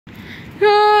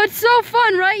so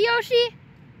fun, right, Yoshi?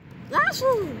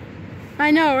 Yoshi!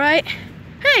 I know, right?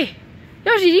 Hey,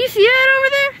 Yoshi, do you see that over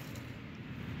there?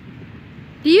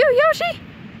 Do you, Yoshi?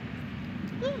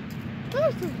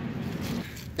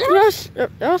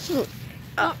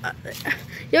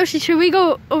 Yoshi, should we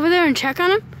go over there and check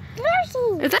on him?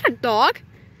 Is that a dog?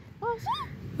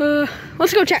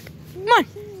 Let's go check. Come on.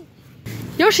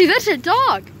 Yoshi, that's a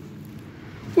dog.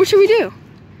 What should we do?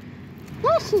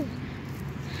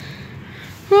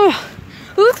 Oh,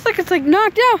 it looks like it's like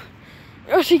knocked out.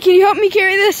 Yoshi, can you help me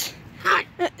carry this?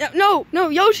 No,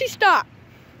 Yoshi, stop.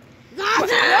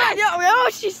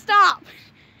 Yoshi, stop.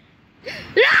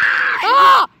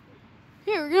 Oh!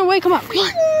 Here, we're gonna wake him up. Come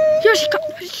on. Yoshi, come.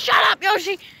 Shut up,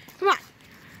 Yoshi. Come on.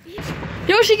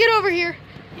 Yoshi, get over here.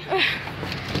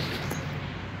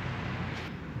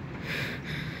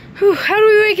 How do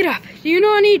we wake it up? Do you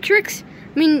know any tricks?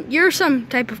 I mean, you're some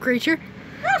type of creature.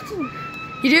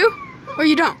 You do? Or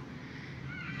you don't?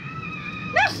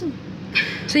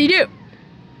 So you do?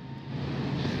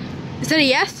 Is that a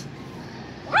yes?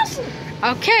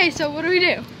 Okay, so what do we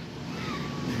do?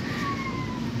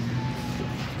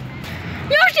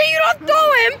 Yoshi, you don't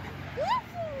throw him!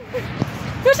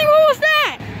 Yoshi, what was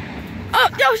that? Oh,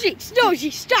 Yoshi,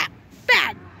 stop!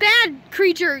 Bad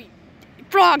creature,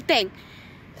 frog thing.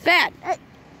 Bad.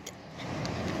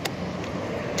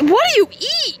 What do you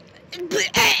eat?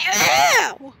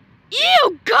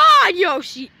 Ew, God,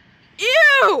 Yoshi.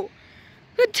 Ew.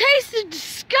 The taste is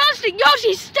disgusting.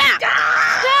 Yoshi, stop.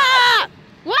 Stop.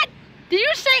 What? Did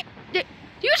you say, did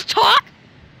you just talk?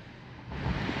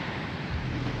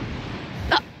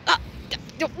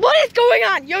 What is going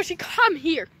on? Yoshi, come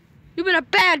here. You've been a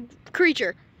bad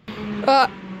creature.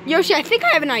 Yoshi, I think I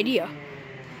have an idea.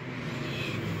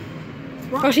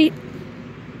 What? Yoshi.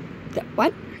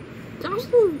 What?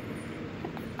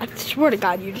 I swear to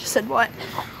God, you just said what?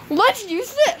 Let's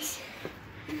use this.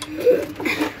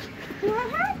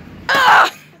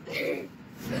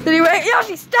 Anyway,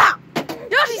 Yoshi, stop.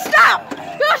 Yoshi, stop.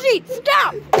 Yoshi,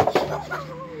 stop.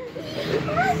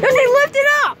 Yoshi, lift it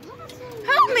up.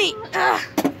 Help me.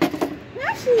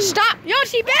 Stop.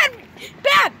 Yoshi, bad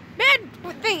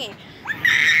thingy.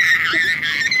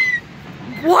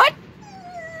 What?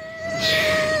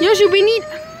 Yoshi, we need...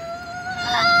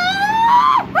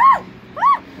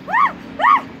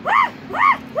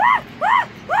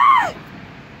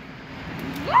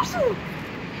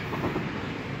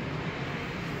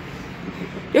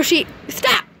 Yoshi,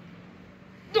 stop!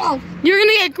 No. You're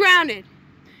gonna get grounded.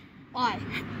 Why?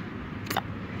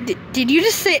 Did you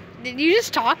just say? Did you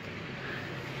just talk?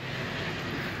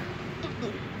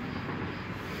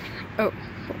 Oh,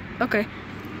 okay.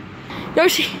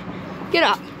 Yoshi, get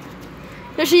up.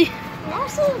 Yoshi.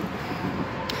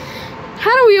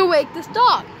 How do we awake this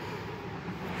dog?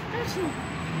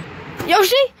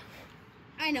 Yoshi?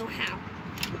 I know how.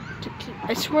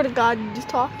 I swear to God, you just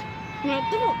talked. No,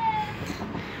 don't.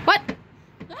 What?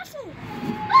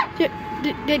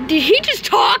 Did he just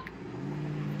talk?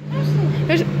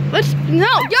 No,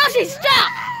 Yoshi,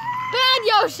 stop! Bad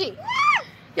Yoshi!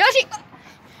 Yoshi!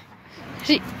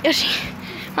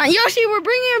 Come on, Yoshi, we're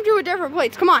bringing him to a different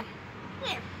place. Come on.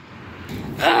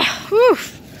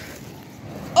 Oof.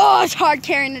 Oh, it's hard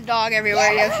carrying the dog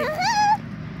everywhere, Yoshi.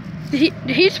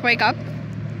 Did he just wake up?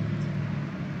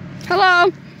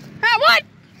 Hello? What?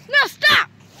 No, stop!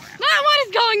 What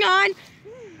is going on?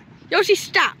 Yoshi,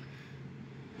 stop.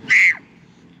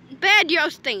 Bad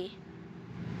Yoshi thingy.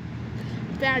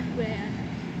 Bad.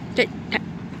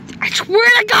 I swear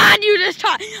to God, you just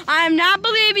talked. I am not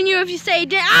believing you if you say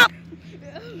ow!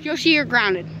 Yoshi, you're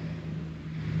grounded.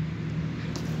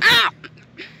 Ow!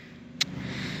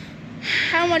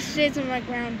 How much days am I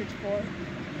grounded for?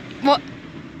 What?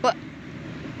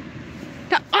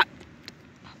 No,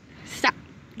 stop,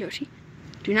 Yoshi.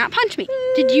 Do not punch me.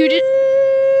 Did you just...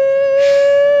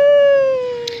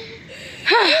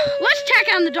 Let's check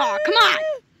on the dog. Come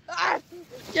on.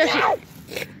 Yoshi.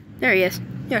 There he is.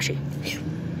 Yoshi.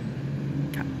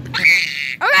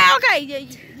 Okay.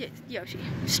 Yoshi.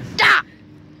 Stop.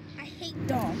 I hate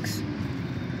dogs.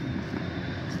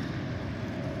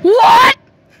 What?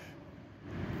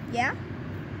 Yeah?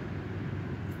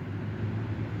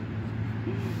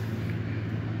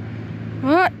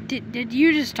 What? Did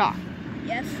you just talk?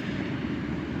 Yes.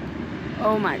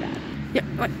 Oh my God. Yeah,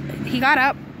 what? He got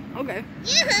up. Okay.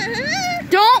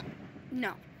 Don't.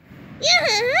 No.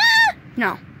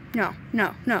 No.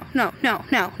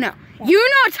 You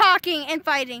know talking and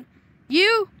fighting.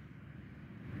 You're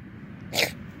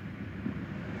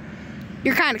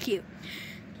kind of cute.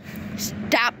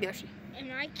 Stop, Yoshi.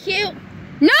 Am I cute?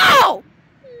 No!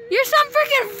 You're some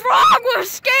freaking frog with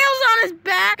scales on his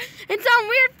back and some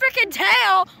weird freaking freaking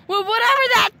tail with whatever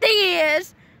that thing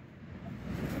is.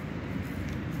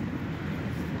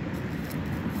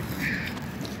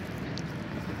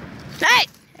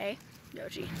 Hey,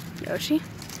 Yoshi.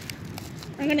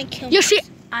 I'm gonna kill Yoshi,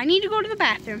 I need to go to the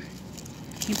bathroom.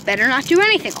 You better not do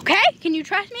anything, okay? Can you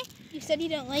trust me? You said you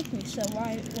don't like me, so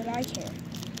why would I care?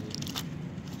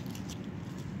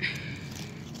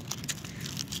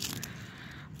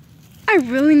 I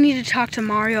really need to talk to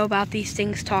Mario about these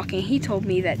things talking. He told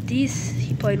me that he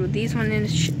played with these one in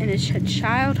his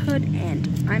childhood, and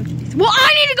well,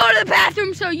 I need to go to the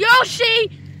bathroom, so Yoshi,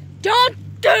 don't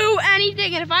do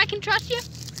anything. And if I can trust you,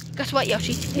 guess what,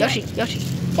 Yoshi? Yoshi.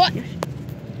 What? Yoshi.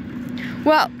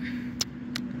 Well,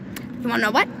 you wanna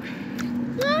know what?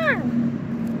 Yeah.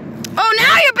 Oh,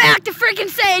 now you're back to freaking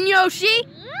saying Yoshi.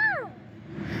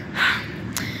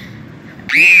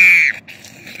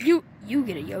 You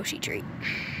get a Yoshi treat.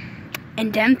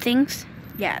 And them things,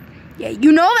 yeah,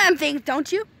 you know them things,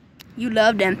 don't you? You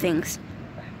love them things.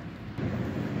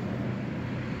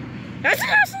 That's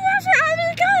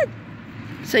really good.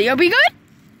 So you'll be good?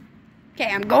 Okay,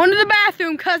 I'm going to the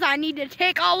bathroom because I need to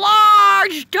take a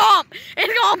large dump.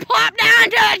 It's gonna plop down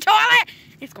into the toilet.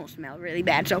 It's gonna smell really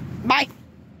bad, so bye.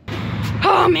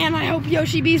 Oh man, I hope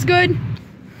Yoshi B's good.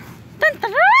 Dun,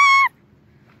 dun, dun.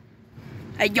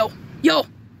 Hey, yo.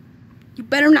 You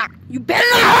better not hurt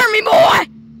me, boy.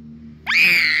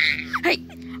 Hey,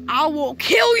 I will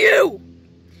kill you.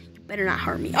 You better not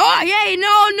hurt me. Oh, yeah,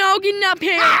 no, getting up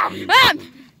here.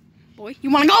 Boy,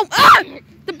 you wanna go?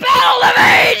 The Battle of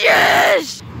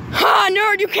Ages!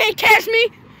 Nerd, you can't catch me.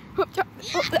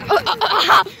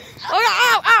 Ow.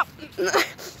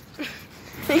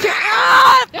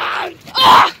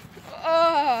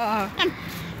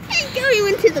 I throw you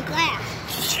into the glass.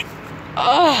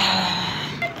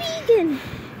 I'm vegan.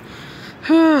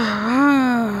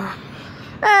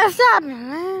 Stop it,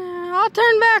 man. I'll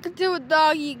turn back into a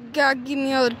dog. You gotta give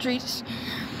me other treats.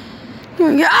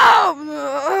 He's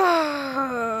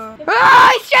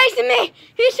chasing me.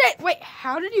 Wait,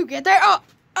 how did you get there? No,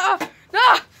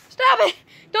 stop it.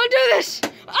 Don't do this.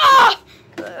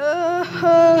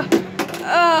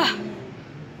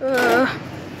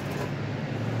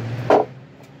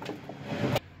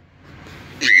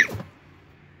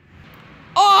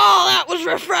 Oh, that was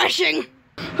refreshing.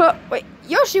 Wait,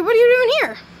 Yoshi, what are you doing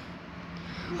here?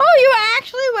 Oh, you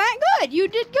actually went good. You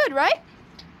did good, right?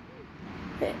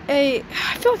 Hey,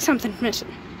 I feel like something's missing.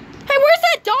 Hey, where's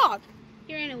that dog?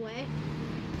 He ran away.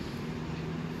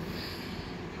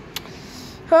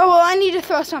 Oh, well, I need to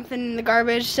throw something in the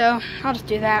garbage, so I'll just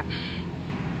do that.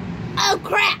 Oh,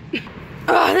 crap.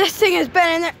 Oh, this thing has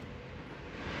been in there.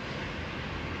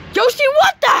 Yoshi,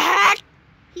 what the heck?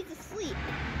 He's asleep.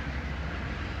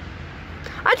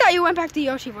 I thought you went back to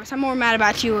Yoshi voice. I'm more mad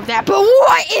about you with that. But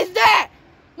what is that?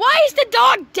 Why is the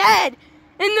dog dead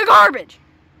in the garbage?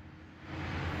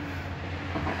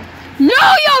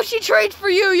 No Yoshi treats for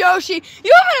you, Yoshi. You've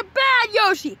been a bad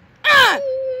Yoshi.